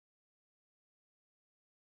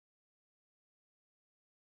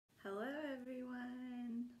Hello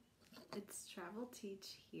everyone, it's Travel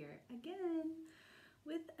Teach here again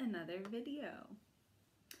with another video.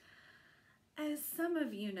 As some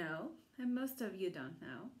of you know, and most of you don't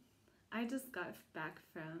know, I just got back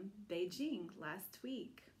from Beijing last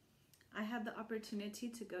week. I had the opportunity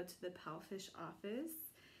to go to the PalFish office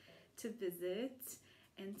to visit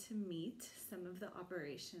and to meet some of the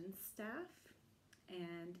operations staff,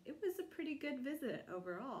 and it was a pretty good visit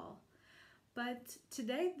overall. But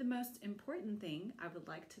today, the most important thing I would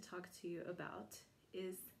like to talk to you about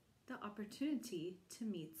is the opportunity to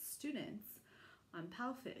meet students on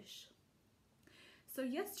PalFish. So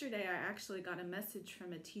yesterday, I actually got a message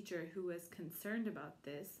from a teacher who was concerned about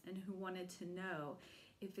this and who wanted to know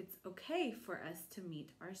if it's okay for us to meet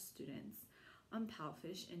our students on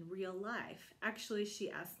PalFish in real life. Actually,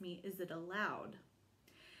 she asked me, is it allowed?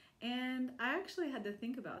 And I actually had to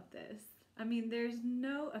think about this. I mean, there's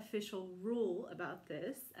no official rule about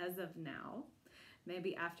this as of now.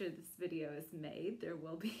 Maybe after this video is made, there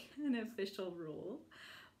will be an official rule.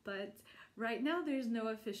 But right now, there's no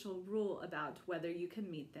official rule about whether you can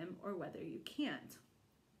meet them or whether you can't.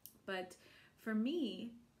 But for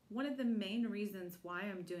me, one of the main reasons why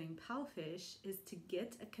I'm doing PalFish is to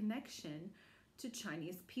get a connection to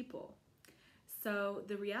Chinese people. So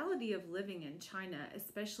the reality of living in China,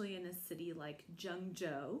 especially in a city like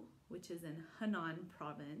Zhengzhou, which is in Henan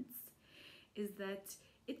province, is that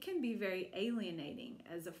it can be very alienating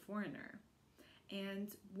as a foreigner.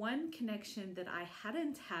 And one connection that I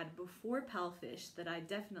hadn't had before PalFish that I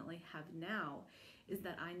definitely have now is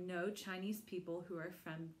that I know Chinese people who are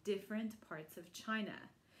from different parts of China.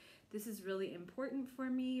 This is really important for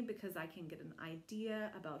me because I can get an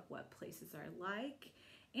idea about what places are like,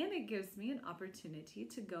 and it gives me an opportunity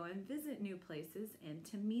to go and visit new places and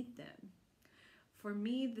to meet them. For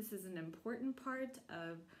me, this is an important part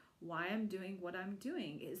of why I'm doing what I'm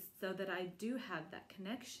doing, is so that I do have that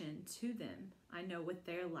connection to them. I know what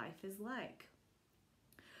their life is like.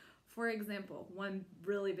 For example, one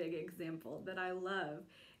really big example that I love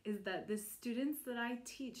is that the students that I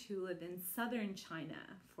teach who live in southern China,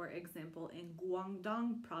 for example, in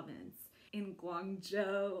Guangdong province, in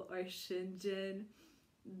Guangzhou or Shenzhen,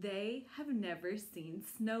 they have never seen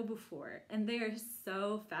snow before, and they are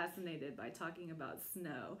so fascinated by talking about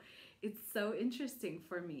snow. It's so interesting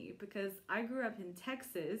for me because I grew up in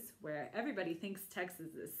Texas, where everybody thinks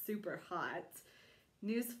Texas is super hot.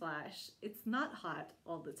 Newsflash, it's not hot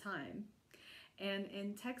all the time. And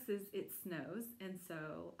in Texas, it snows, and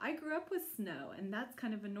so I grew up with snow, and that's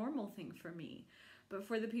kind of a normal thing for me. But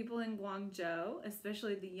for the people in Guangzhou,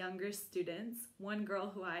 especially the younger students, one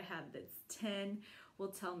girl who I have that's 10 will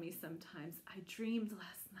tell me sometimes, I dreamed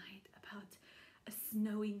last night about a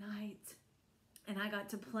snowy night, and I got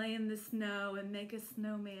to play in the snow and make a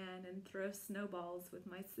snowman and throw snowballs with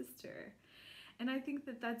my sister. And I think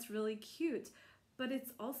that that's really cute, but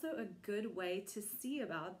it's also a good way to see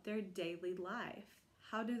about their daily life.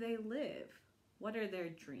 How do they live? What are their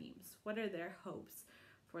dreams? What are their hopes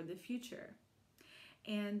for the future?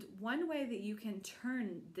 And one way that you can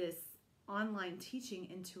turn this online teaching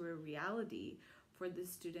into a reality for the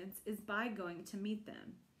students is by going to meet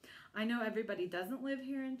them. I know everybody doesn't live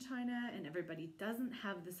here in China and everybody doesn't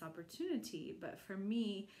have this opportunity, but for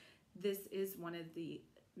me, this is one of the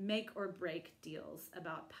make or break deals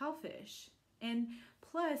about PalFish. And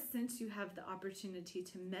plus, since you have the opportunity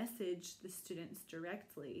to message the students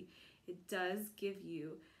directly, it does give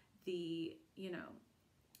you the,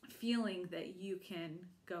 feeling that you can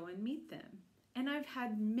go and meet them. And I've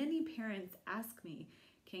had many parents ask me,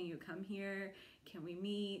 can you come here? Can we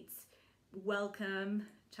meet? Welcome.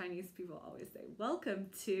 Chinese people always say, welcome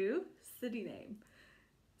to city name.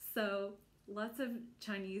 So lots of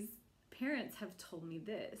Chinese parents have told me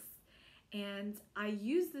this. And I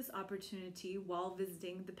use this opportunity while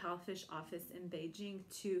visiting the PalFish office in Beijing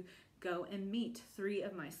to go and meet 3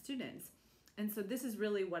 of my students. And so this is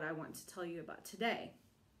really what I want to tell you about today.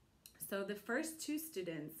 So the first 2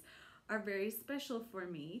 students are very special for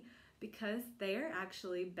me because they are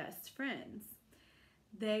actually best friends.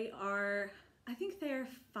 They are, I think they're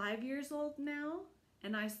 5 years old now,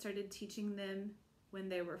 and I started teaching them when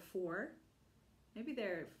they were 4. Maybe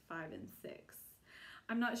they're 5 and 6.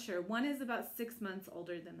 I'm not sure. One is about 6 months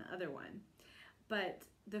older than the other one. But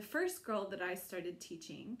the first girl that I started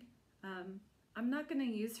teaching, I'm not going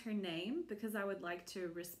to use her name because I would like to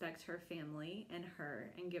respect her family and her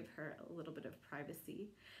and give her a little bit of privacy.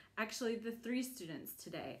 Actually, the 3 students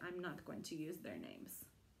today, I'm not going to use their names.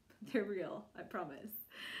 They're real, I promise.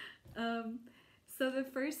 So the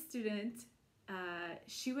first student,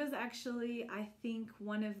 she was actually, I think,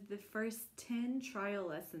 one of the first 10 trial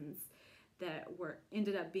lessons that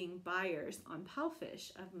ended up being buyers on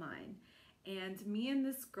PalFish of mine. And me and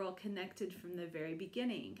this girl connected from the very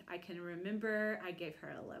beginning. I can remember I gave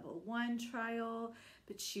her a level 1 trial,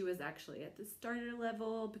 but she was actually at the starter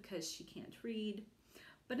level because she can't read.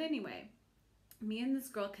 But anyway, me and this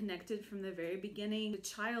girl connected from the very beginning. The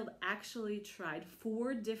child actually tried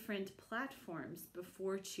 4 different platforms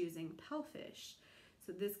before choosing PalFish.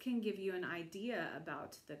 So this can give you an idea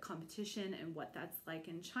about the competition and what that's like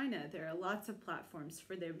in China. There are lots of platforms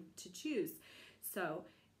for them to choose. So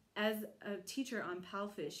as a teacher on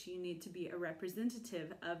PalFish, you need to be a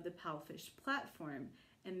representative of the PalFish platform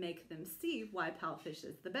and make them see why PalFish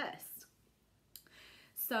is the best.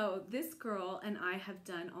 So this girl and I have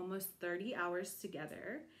done almost 30 hours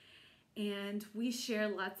together, and we share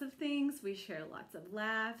lots of things. We share lots of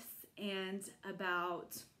laughs, and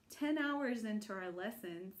about 10 hours into our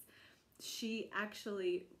lessons, she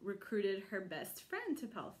actually recruited her best friend to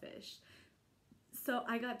PalFish. So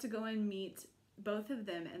I got to go and meet both of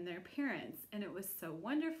them and their parents, and it was so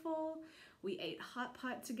wonderful. We ate hot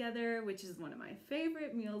pot together, which is one of my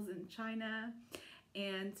favorite meals in China,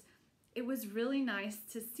 and it was really nice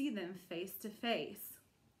to see them face to face.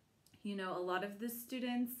 You know, a lot of the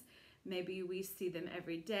students, maybe we see them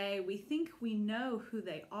every day. We think we know who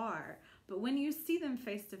they are, but when you see them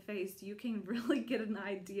face to face, you can really get an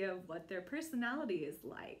idea of what their personality is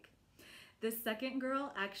like. The second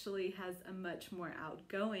girl actually has a much more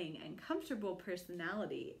outgoing and comfortable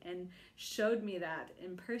personality and showed me that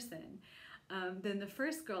in person than the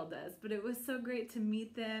first girl does. But it was so great to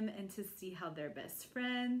meet them and to see how they're best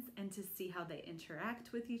friends and to see how they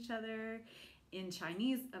interact with each other in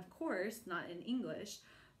Chinese, of course, not in English.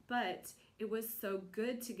 But it was so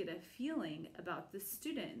good to get a feeling about the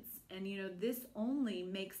students. And you know, this only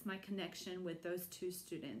makes my connection with those 2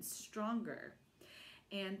 students stronger.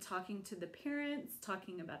 And talking to the parents,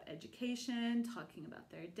 talking about education, talking about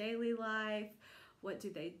their daily life, what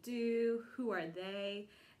do they do, who are they,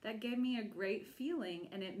 that gave me a great feeling,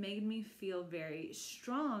 and it made me feel very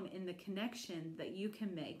strong in the connection that you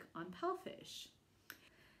can make on PalFish.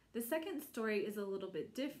 The second story is a little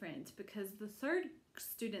bit different because the third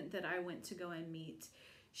student that I went to go and meet,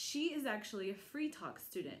 she is actually a free talk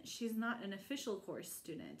student. She's not an official course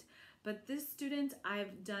student. But this student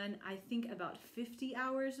I've done, I think, about 50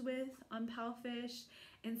 hours with on PalFish,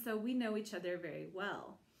 and so we know each other very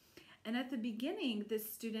well. And at the beginning,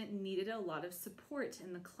 this student needed a lot of support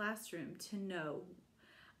in the classroom to know.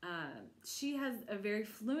 She has a very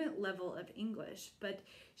fluent level of English, but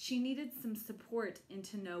she needed some support and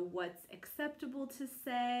to know what's acceptable to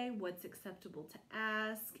say, what's acceptable to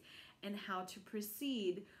ask, and how to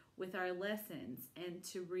proceed with our lessons and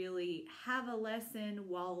to really have a lesson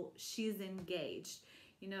while she's engaged.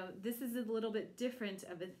 You know, this is a little bit different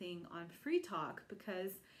of a thing on Free Talk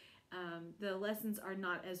because the lessons are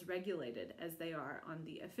not as regulated as they are on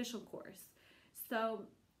the official course. So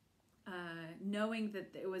knowing that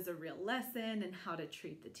it was a real lesson and how to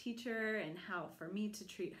treat the teacher and how for me to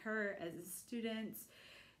treat her as a student,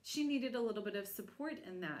 she needed a little bit of support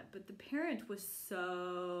in that. But the parent was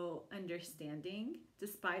so understanding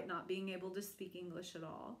despite not being able to speak English at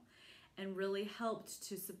all, and really helped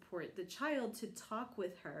to support the child to talk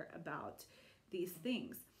with her about these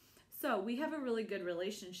things. So we have a really good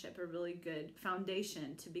relationship, a really good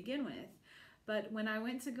foundation to begin with. But when I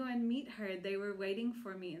went to go and meet her, they were waiting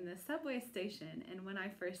for me in the subway station. And when I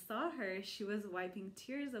first saw her, she was wiping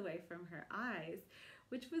tears away from her eyes,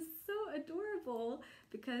 which was so adorable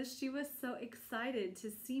because she was so excited to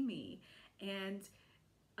see me. And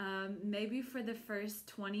maybe for the first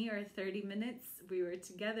 20 or 30 minutes we were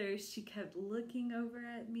together, she kept looking over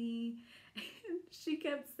at me. And she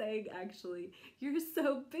kept saying, actually, "You're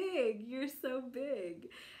so big, you're so big."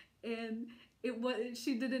 And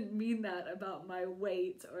she didn't mean that about my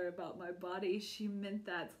weight or about my body. She meant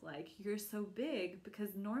that like, "You're so big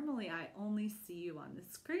because normally I only see you on the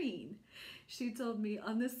screen." She told me,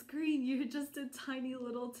 "On the screen, you're just a tiny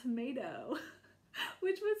little tomato,"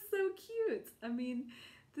 which was so cute. I mean,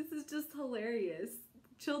 this is just hilarious.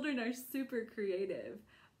 Children are super creative.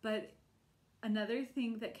 But another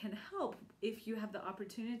thing that can help if you have the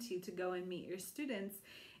opportunity to go and meet your students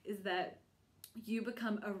is that you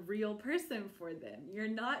become a real person for them. You're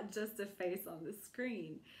not just a face on the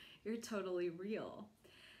screen. You're totally real.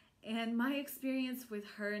 And my experience with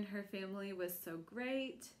her and her family was so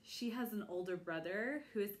great. She has an older brother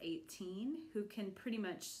who is 18, who can pretty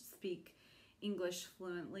much speak English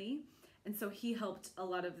fluently. And so he helped a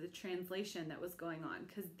lot of the translation that was going on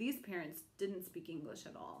because these parents didn't speak English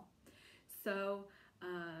at all. So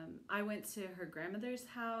I went to her grandmother's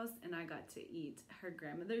house and I got to eat her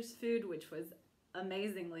grandmother's food, which was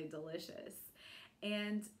amazingly delicious.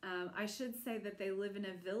 And I should say that they live in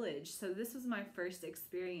a village. So this was my first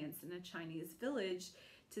experience in a Chinese village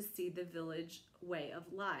to see the village way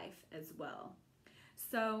of life as well.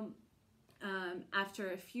 So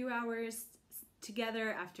after a few hours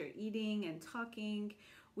together, after eating and talking,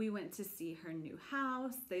 we went to see her new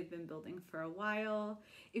house. They've been building for a while.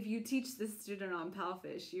 If you teach this student on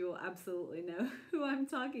PalFish, you will absolutely know who I'm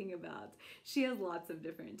talking about. She has lots of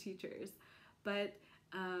different teachers. But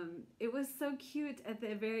it was so cute. At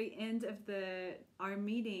the very end of our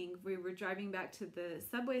meeting, we were driving back to the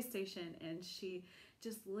subway station, and she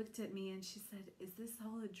just looked at me and she said, "Is this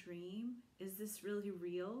all a dream? Is this really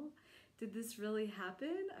real? Did this really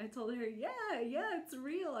happen?" I told her, yeah, it's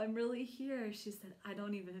real. I'm really here. She said, "I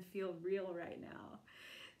don't even feel real right now."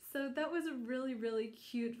 So that was a really, really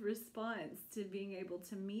cute response to being able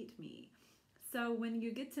to meet me. So when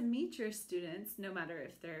you get to meet your students, no matter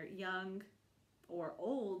if they're young or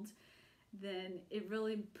old, then it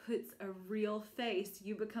really puts a real face.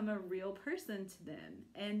 You become a real person to them.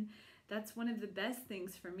 And that's one of the best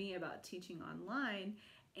things for me about teaching online.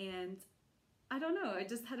 And I don't know, I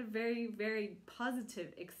just had a very, very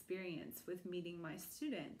positive experience with meeting my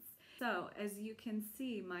students. So as you can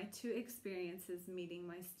see, my two experiences meeting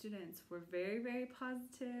my students were very, very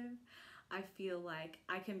positive. I feel like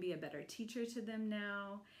I can be a better teacher to them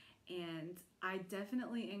now. And I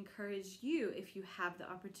definitely encourage you, if you have the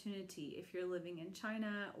opportunity, if you're living in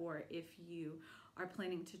China or if you are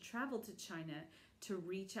planning to travel to China, to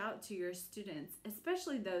reach out to your students,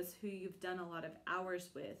 especially those who you've done a lot of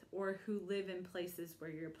hours with or who live in places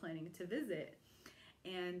where you're planning to visit,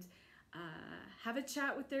 and have a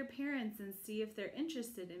chat with their parents and see if they're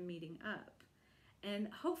interested in meeting up. And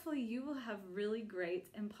hopefully you will have really great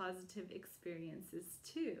and positive experiences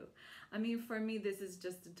too. I mean, for me, this is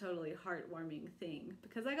just a totally heartwarming thing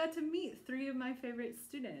because I got to meet 3 of my favorite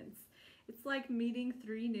students. It's like meeting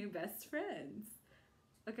 3 new best friends.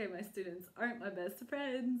 Okay, my students aren't my best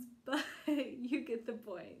friends, but you get the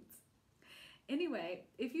point. Anyway,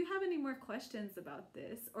 if you have any more questions about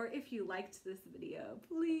this, or if you liked this video,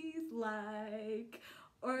 please like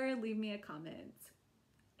or leave me a comment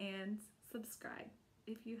and subscribe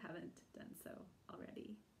if you haven't done so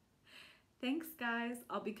already. Thanks, guys.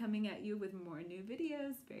 I'll be coming at you with more new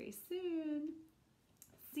videos very soon.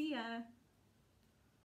 See ya.